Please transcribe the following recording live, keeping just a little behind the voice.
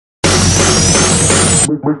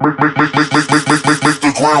Make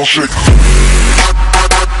the ground shake.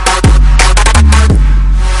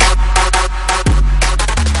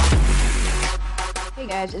 Hey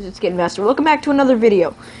guys, it's Skid Master. Welcome back to another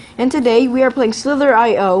video. And today we are playing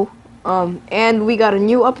Slither.io, and we got a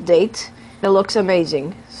new update. It looks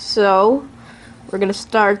amazing. So we're gonna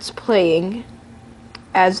start playing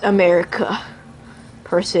as America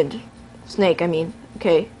person. Snake, I mean.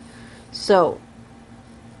 Okay. So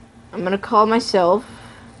I'm gonna call myself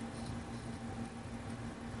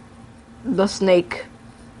the Snake.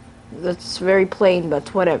 That's very plain,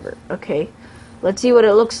 but whatever. Okay. Let's see what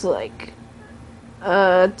it looks like.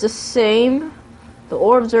 It's the same. The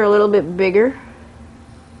orbs are a little bit bigger.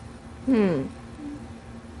 It's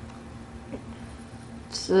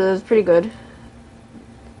pretty good.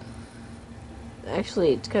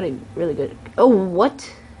 Actually, it's kind of really good. Oh,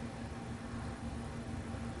 what?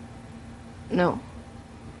 No.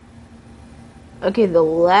 Okay, the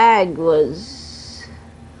lag was...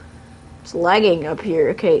 It's lagging up here.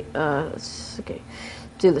 Okay, okay.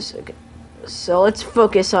 Do this. Okay. So let's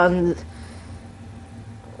focus on...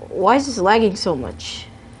 Why is this lagging so much?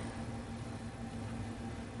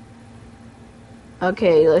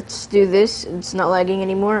 Okay, let's do this. It's not lagging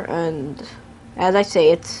anymore, and as I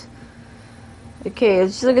say, it's... Okay,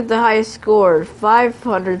 let's look at the highest score.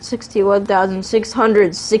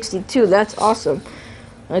 561,662. That's awesome.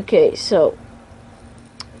 Okay, so...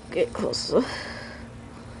 Get closer.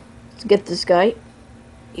 Let's get this guy.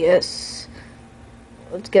 Yes.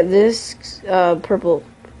 Let's get this purple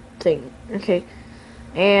thing. Okay.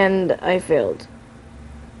 And I failed.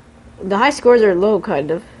 The high scores are low,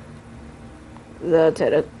 kind of.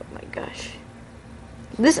 Oh my gosh.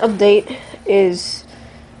 This update is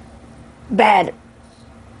bad.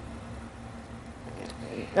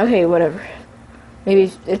 Okay, whatever.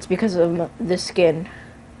 Maybe it's because of the skin.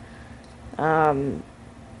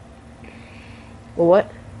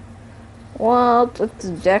 What? Well, it's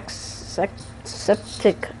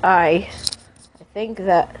Jacksepticeye. I think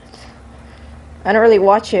that... I don't really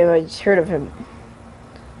watch him, I just heard of him.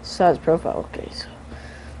 Saw his profile, okay, so...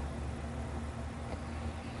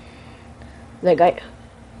 That guy...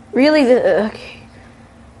 Really? Okay.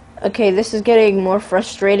 Okay, this is getting more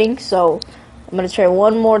frustrating, so... I'm gonna try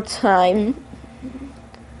one more time.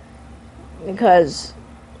 Because...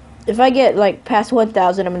 If I get, like, past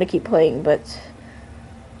 1,000, I'm gonna keep playing, but...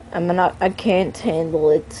 I can't handle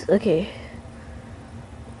it. Okay.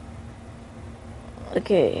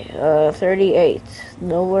 Okay, 38.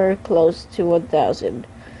 Nowhere close to 1,000.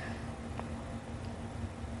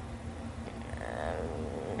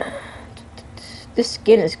 This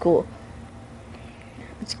skin is cool.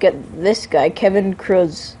 Let's get this guy, Kevin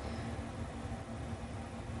Cruz.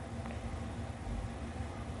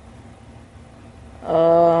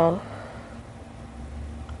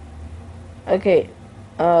 Okay.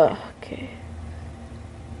 Okay.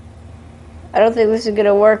 I don't think this is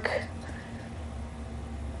gonna work.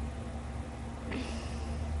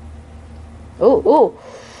 Oh.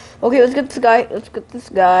 Okay, let's get this guy. Let's get this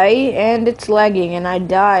guy. And it's lagging, and I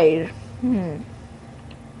died.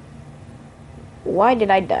 Why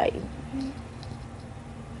did I die?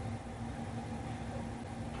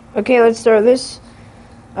 Okay, let's start this.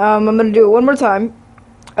 I'm gonna do it one more time.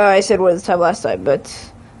 I said one time last time,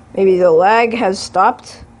 but maybe the lag has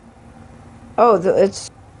stopped. Oh,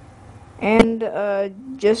 it's... And,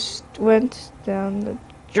 just went down the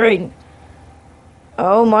drain.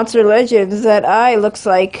 Oh, Monster Legends, that eye looks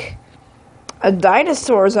like a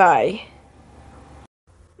dinosaur's eye.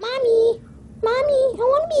 Mommy, I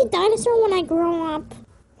want to be a dinosaur when I grow up.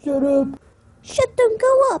 Shut up. Shut them,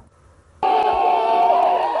 go up.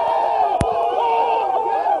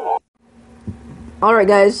 Alright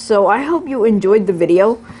guys, so I hope you enjoyed the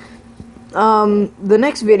video. The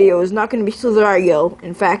next video is not going to be Slither.io.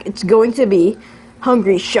 In fact, it's going to be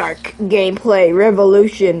Hungry Shark Gameplay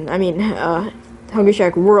Revolution. Hungry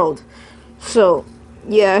Shark World. So,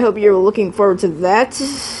 yeah, I hope you're looking forward to that.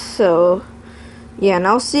 So, yeah, and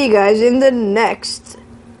I'll see you guys in the next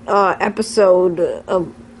episode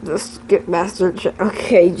of the Skip Master.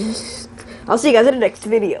 Okay, I'll see you guys in the next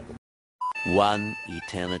video. One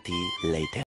eternity later.